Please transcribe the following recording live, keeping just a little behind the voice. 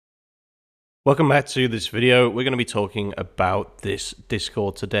Welcome back to this video. We're going to be talking about this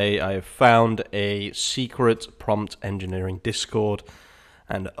Discord today. I have found a secret prompt engineering Discord,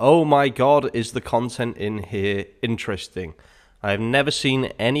 and oh my god, is the content in here interesting. I have never seen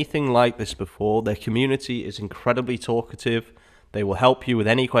anything like this before. Their community is incredibly talkative. They will help you with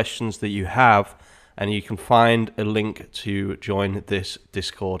any questions that you have, and you can find a link to join this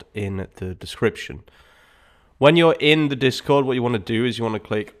Discord in the description. When you're in the Discord, what you want to do is you want to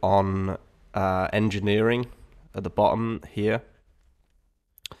click on engineering at the bottom here.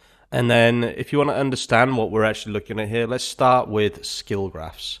 And then if you want to understand what we're actually looking at here, let's start with skill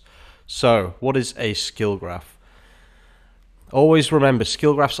graphs. So what is a skill graph? Always remember,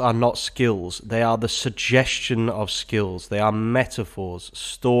 skill graphs are not skills. They are the suggestion of skills. They are metaphors,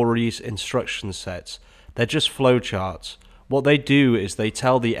 stories, instruction sets. They're just flowcharts. What they do is they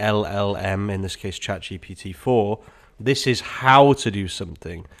tell the LLM, in this case ChatGPT 4, this is how to do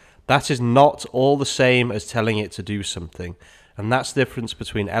something. That is not all the same as telling it to do something. And that's the difference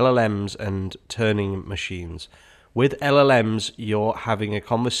between LLMs and turning machines. With LLMs, you're having a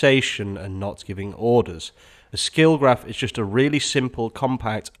conversation and not giving orders. A skill graph is just a really simple,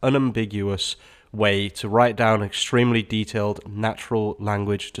 compact, unambiguous way to write down extremely detailed natural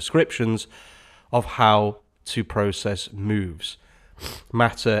language descriptions of how to process moves,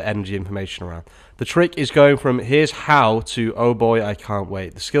 matter, energy, information around. The trick is going from here's how to oh boy, I can't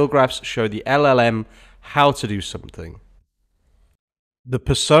wait. The skill graphs show the LLM how to do something. The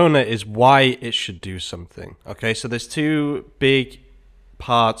persona is why it should do something. Okay, so there's two big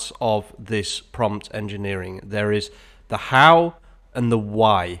parts of this prompt engineering. There is the how and the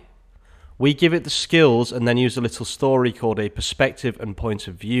why. We give it the skills and then use a little story called a perspective and point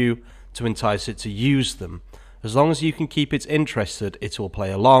of view to entice it to use them. As long as you can keep it interested, it will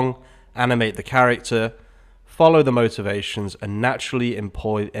play along, animate the character, follow the motivations, and naturally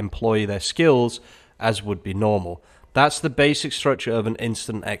employ their skills as would be normal. That's the basic structure of an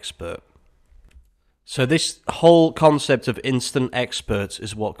instant expert. So this whole concept of instant experts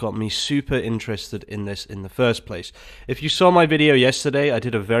is what got me super interested in this in the first place. If you saw my video yesterday, I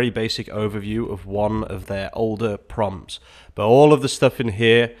did a very basic overview of one of their older prompts, but all of the stuff in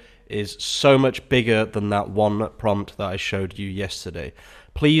here is so much bigger than that one prompt that I showed you yesterday.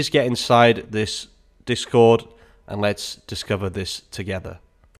 Please get inside this Discord and let's discover this together.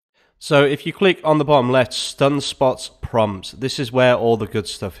 So if you click on the bottom left, Stun Spots Prompts, this is where all the good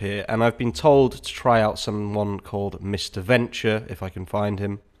stuff here, and I've been told to try out someone called Mr. Venture, if I can find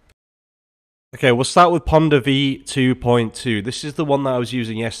him. Okay, we'll start with Ponder v2.2. This is the one that I was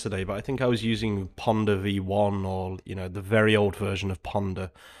using yesterday, but I think I was using Ponder v1 or, you know, the very old version of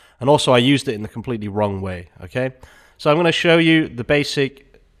Ponder. And also I used it in the completely wrong way, okay? So I'm going to show you the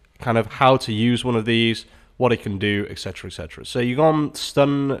basic kind of how to use one of these, what it can do, etc., etc. So you go on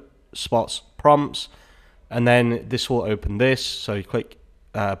Stun Spots Prompts, and then this will open this. So you click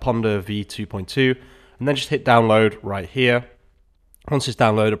Ponder v2.2, and then just hit download right here. Once it's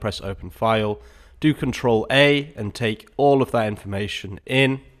downloaded, press open file, do Control A, and take all of that information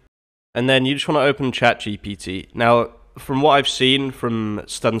in. And then you just want to open ChatGPT. Now, from what I've seen from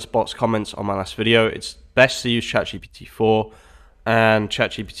Stun Spots comments on my last video, it's best to use ChatGPT 4, and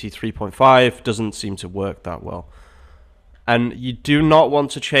ChatGPT 3.5 doesn't seem to work that well. And you do not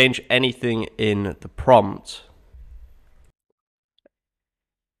want to change anything in the prompt,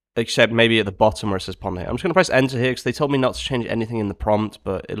 except maybe at the bottom where it says ponder. I'm just going to press enter here because they told me not to change anything in the prompt,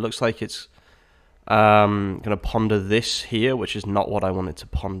 but it looks like it's going to ponder this here, which is not what I wanted to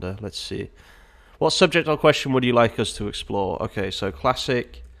ponder. Let's see. What subject or question would you like us to explore? Okay, so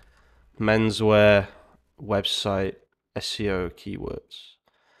classic, menswear, website, SEO keywords.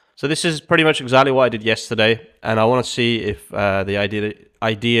 So this is pretty much exactly what I did yesterday, and I want to see if the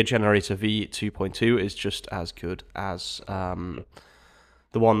idea generator v2.2 is just as good as the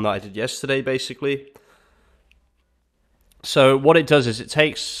one that I did yesterday, basically. So what it does is it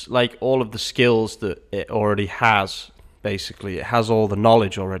takes like all of the skills that it already has, basically. It has all the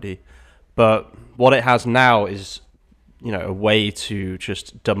knowledge already, but what it has now is, you know, a way to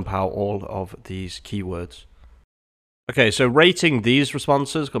just dump out all of these keywords. Okay, so rating these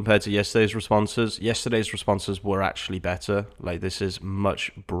responses compared to yesterday's responses were actually better. Like, this is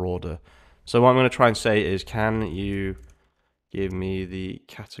much broader. So what I'm going to try and say is, can you give me the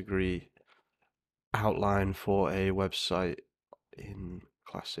category outline for a website in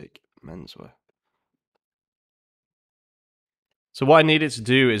classic menswear? So what I need it to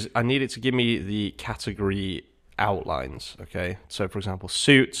do is I need it to give me the category outlines, okay? So for example,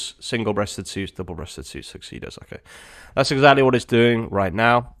 suits, single-breasted suits, double-breasted suits, tuxedos, okay? That's exactly what it's doing right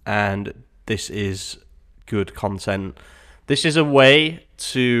now, and this is good content. This is a way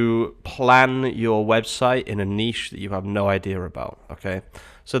to plan your website in a niche that you have no idea about, okay?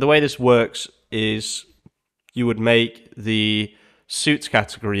 So the way this works is you would make the suits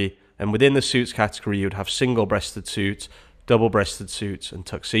category, and within the suits category, you would have single-breasted suits, double-breasted suits, and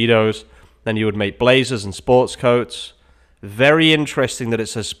tuxedos. Then you would make blazers and sports coats. Very interesting that it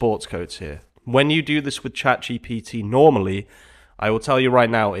says sports coats here. When you do this with ChatGPT normally, I will tell you right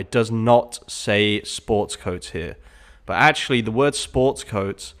now, it does not say sports coats here. But actually, the word sports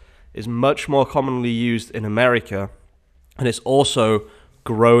coats is much more commonly used in America, and it's also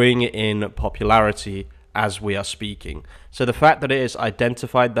growing in popularity as we are speaking. So the fact that it has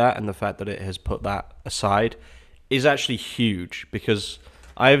identified that and the fact that it has put that aside is actually huge, because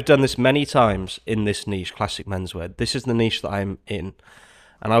I have done this many times in this niche, classic menswear. This is the niche that I'm in.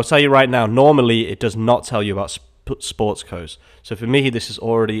 And I'll tell you right now, normally it does not tell you about sports coats. So for me, this is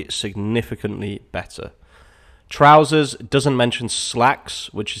already significantly better. Trousers doesn't mention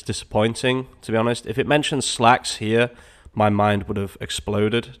slacks, which is disappointing, to be honest. If it mentions slacks here, my mind would have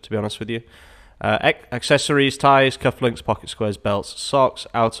exploded, to be honest with you. Accessories, ties, cufflinks, pocket squares, belts, socks,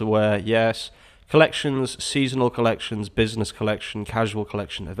 outerwear, yes. Collections, seasonal collections, business collection, casual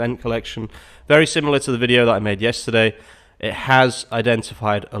collection, event collection. Very similar to the video that I made yesterday. It has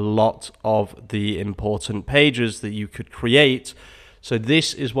identified a lot of the important pages that you could create. So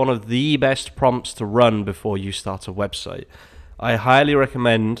this is one of the best prompts to run before you start a website. I highly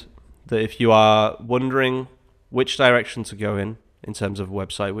recommend that if you are wondering which direction to go in terms of a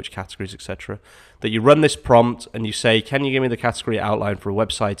website, which categories, etc., that you run this prompt and you say, can you give me the category outline for a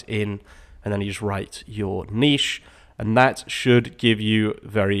website in, and then you just write your niche, and that should give you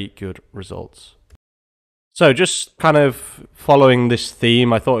very good results. So just kind of following this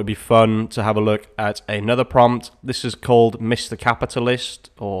theme, I thought it'd be fun to have a look at another prompt. This is called Mr.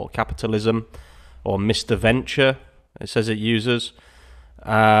 Capitalist, or Capitalism, or Mr. Venture, it says it uses.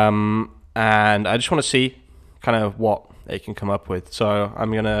 And I just want to see kind of what it can come up with. So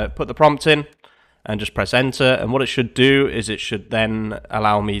I'm going to put the prompt in and just press enter. And what it should do is it should then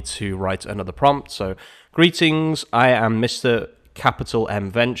allow me to write another prompt. So, greetings, I am Mr. Capital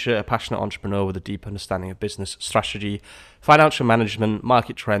M Venture, a passionate entrepreneur with a deep understanding of business strategy, financial management,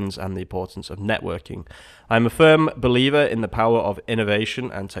 market trends, and the importance of networking. I'm a firm believer in the power of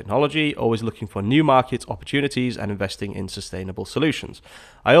innovation and technology, always looking for new market opportunities and investing in sustainable solutions.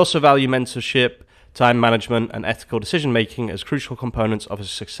 I also value mentorship, time management, and ethical decision-making as crucial components of a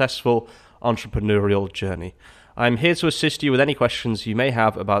successful entrepreneurial journey. I'm here to assist you with any questions you may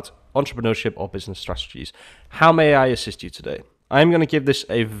have about entrepreneurship or business strategies. How may I assist you today? I'm going to give this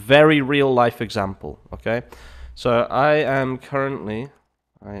a very real-life example, okay? So I am currently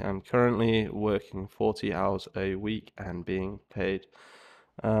working 40 hours a week and being paid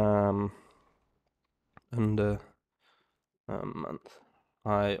under a month.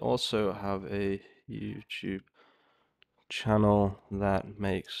 I also have a YouTube channel that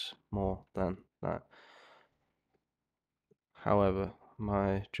makes more than that. However,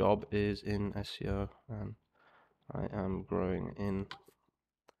 my job is in SEO and I am growing in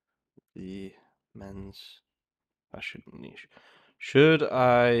the men's fashion niche. Should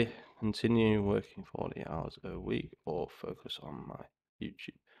I continue working 40 hours a week or focus on my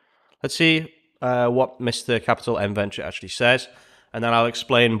YouTube? Let's see what Mr. Capital M Venture actually says, and then I'll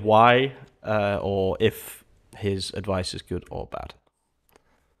explain why or if his advice is good or bad.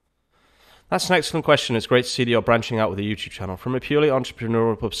 That's an excellent question. It's great to see that you're branching out with a YouTube channel. From a purely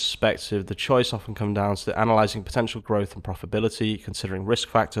entrepreneurial perspective, the choice often comes down to analyzing potential growth and profitability, considering risk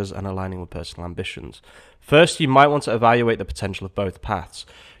factors, and aligning with personal ambitions. First, you might want to evaluate the potential of both paths.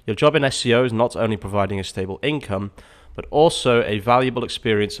 Your job in SEO is not only providing a stable income, but also a valuable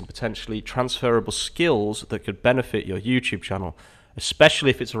experience and potentially transferable skills that could benefit your YouTube channel,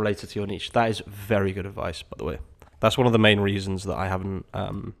 especially if it's related to your niche. That is very good advice, by the way. That's one of the main reasons that I haven't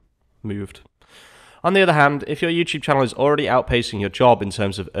moved. On the other hand, if your YouTube channel is already outpacing your job in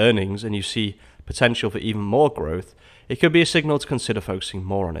terms of earnings and you see potential for even more growth, it could be a signal to consider focusing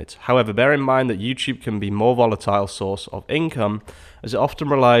more on it. However, bear in mind that YouTube can be a more volatile source of income, as it often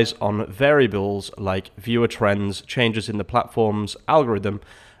relies on variables like viewer trends, changes in the platform's algorithm,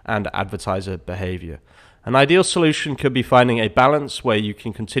 and advertiser behavior. An ideal solution could be finding a balance where you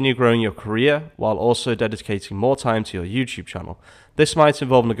can continue growing your career while also dedicating more time to your YouTube channel. This might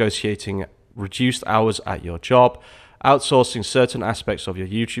involve negotiating reduced hours at your job, outsourcing certain aspects of your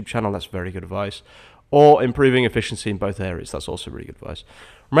YouTube channel, that's very good advice, or improving efficiency in both areas, that's also really good advice.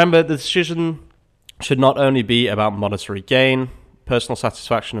 Remember, the decision should not only be about monetary gain, Personal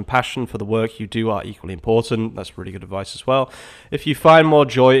satisfaction and passion for the work you do are equally important. That's really good advice as well. If you find more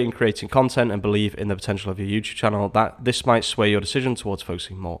joy in creating content and believe in the potential of your YouTube channel, this might sway your decision towards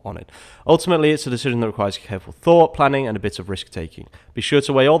focusing more on it. Ultimately, it's a decision that requires careful thought, planning, and a bit of risk-taking. Be sure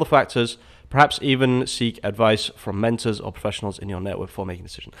to weigh all the factors, perhaps even seek advice from mentors or professionals in your network before making a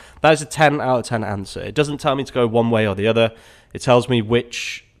decision. That is a 10 out of 10 answer. It doesn't tell me to go one way or the other. It tells me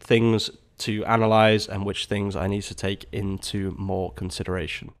which things to analyze and which things I need to take into more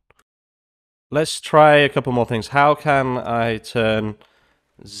consideration. Let's try a couple more things. How can I turn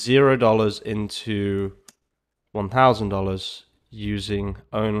 $0 into $1,000 using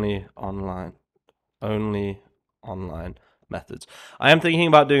only online methods? I am thinking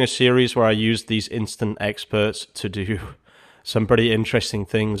about doing a series where I use these instant experts to do some pretty interesting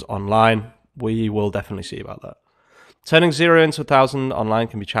things online. We will definitely see about that. Turning 0 into 1,000 online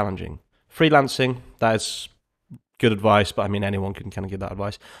can be challenging. Freelancing, that is good advice, but I mean anyone can kind of give that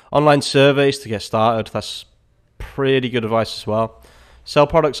advice. Online surveys to get started, that's pretty good advice as well. Sell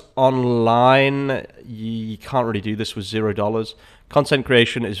products online, you can't really do this with $0. Content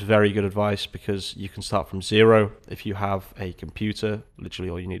creation is very good advice because you can start from 0 if you have a computer. Literally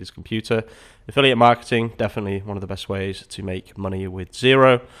all you need is a computer. Affiliate marketing, definitely one of the best ways to make money with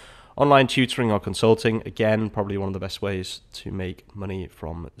 0. Online tutoring or consulting, again, probably one of the best ways to make money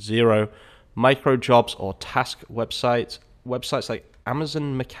from 0. Micro jobs or task websites like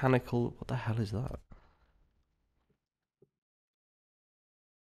Amazon Mechanical. What the hell is that?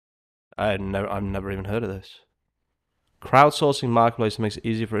 I've never even heard of this. Crowdsourcing marketplace makes it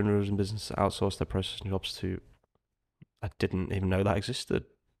easier for individuals and businesses to outsource their processing jobs to. I didn't even know that existed.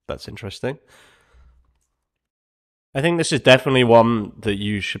 That's interesting. I think this is definitely one that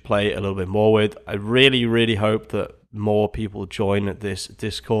you should play a little bit more with. I really, really hope that more people join this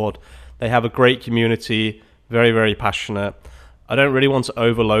Discord. They have a great community, very, very passionate. I don't really want to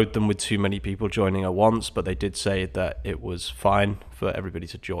overload them with too many people joining at once, but they did say that it was fine for everybody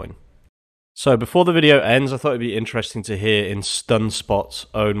to join. So before the video ends, I thought it'd be interesting to hear in StunSpot's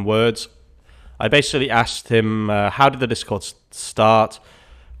own words. I basically asked him, how did the Discord start?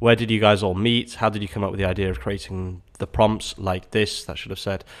 Where did you guys all meet? How did you come up with the idea of creating the prompts like this? That should have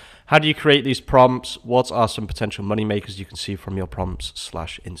said. How do you create these prompts? What are some potential money makers you can see from your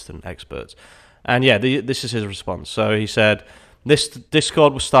prompts/instant experts? And yeah, this is his response. So he said, this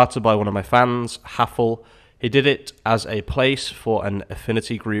Discord was started by one of my fans, Haffel. He did it as a place for an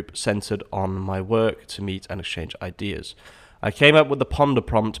affinity group centered on my work to meet and exchange ideas. I came up with the Ponder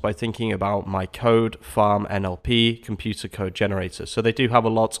prompt by thinking about my code farm NLP computer code generator. So they do have a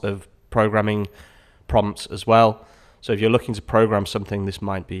lot of programming prompts as well. So if you're looking to program something, this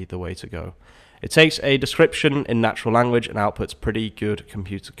might be the way to go. It takes a description in natural language and outputs pretty good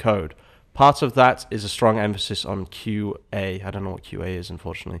computer code. Part of that is a strong emphasis on QA. I don't know what QA is,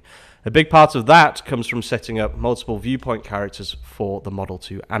 unfortunately. A big part of that comes from setting up multiple viewpoint characters for the model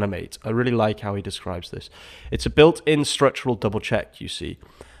to animate. I really like how he describes this. It's a built-in structural double check, you see.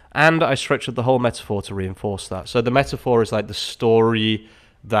 And I structured the whole metaphor to reinforce that. So the metaphor is like the story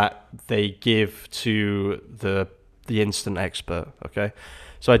that they give to the instant expert, okay?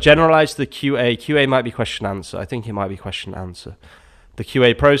 So I generalized the QA. QA might be question answer. I think it might be question answer. The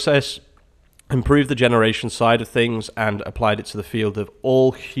QA process, improved the generation side of things and applied it to the field of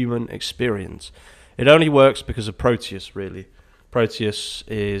all human experience. It only works because of Proteus, really. Proteus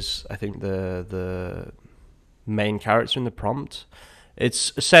is, I think, the main character in the prompt.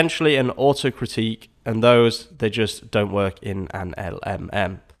 It's essentially an auto-critique, and those, they just don't work in an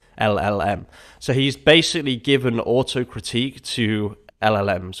LLM. So he's basically given auto-critique to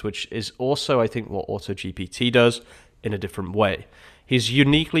LLMs, which is also, I think, what AutoGPT does in a different way. He's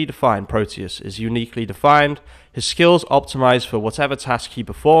uniquely defined. Proteus is uniquely defined. His skills optimize for whatever task he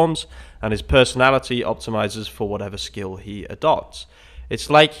performs, and his personality optimizes for whatever skill he adopts. It's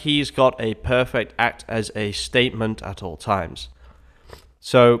like he's got a perfect act as a statement at all times.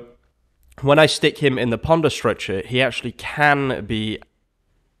 So when I stick him in the Ponder structure, he actually can be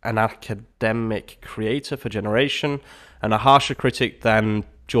an academic creator for generation and a harsher critic than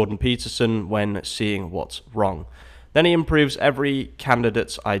Jordan Peterson when seeing what's wrong. Then he improves every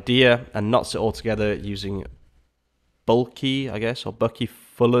candidate's idea and knots it all together using Bucky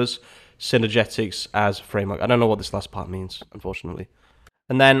Fuller's synergetics as framework. I don't know what this last part means, unfortunately.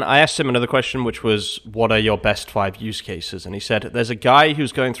 And then I asked him another question, which was, what are your best 5 use cases? And he said, there's a guy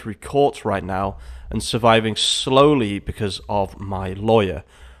who's going through court right now and surviving slowly because of my lawyer.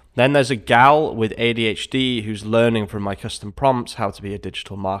 Then there's a gal with ADHD who's learning from my custom prompts how to be a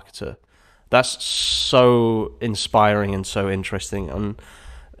digital marketer. That's so inspiring and so interesting. And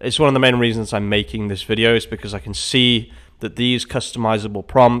it's one of the main reasons I'm making this video is because I can see that these customizable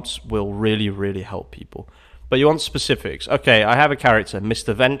prompts will really, really help people. But you want specifics. Okay, I have a character,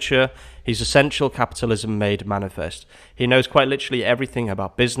 Mr. Venture. He's essential capitalism made manifest. He knows quite literally everything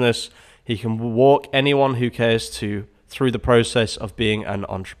about business. He can walk anyone who cares through the process of being an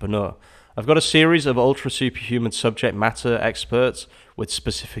entrepreneur. I've got a series of ultra superhuman subject matter experts with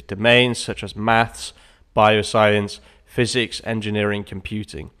specific domains such as maths, bioscience, physics, engineering,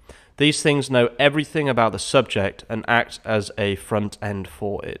 computing. These things know everything about the subject and act as a front end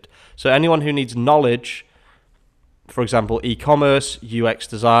for it. So anyone who needs knowledge, for example, e-commerce, UX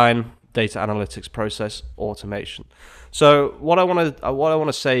design, data analytics, process automation. So what I want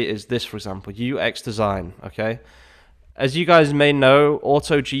to say is this, for example, UX design, okay? As you guys may know,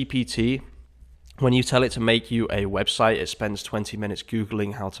 AutoGPT, when you tell it to make you a website, it spends 20 minutes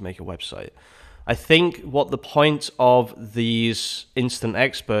Googling how to make a website. I think what the point of these instant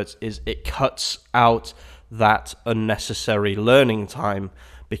experts is it cuts out that unnecessary learning time,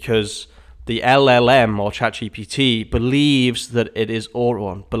 because the LLM or ChatGPT believes that it is,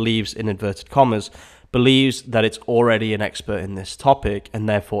 or believes in inverted commas, believes that it's already an expert in this topic, and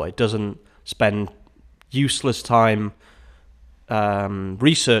therefore it doesn't spend useless time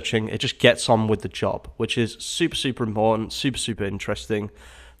researching. It just gets on with the job, which is super, super important, super, super interesting.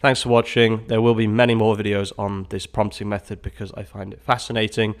 Thanks for watching. There will be many more videos on this prompting method because I find it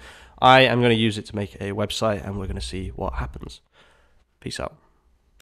fascinating. I am going to use it to make a website, and we're going to see what happens. Peace out.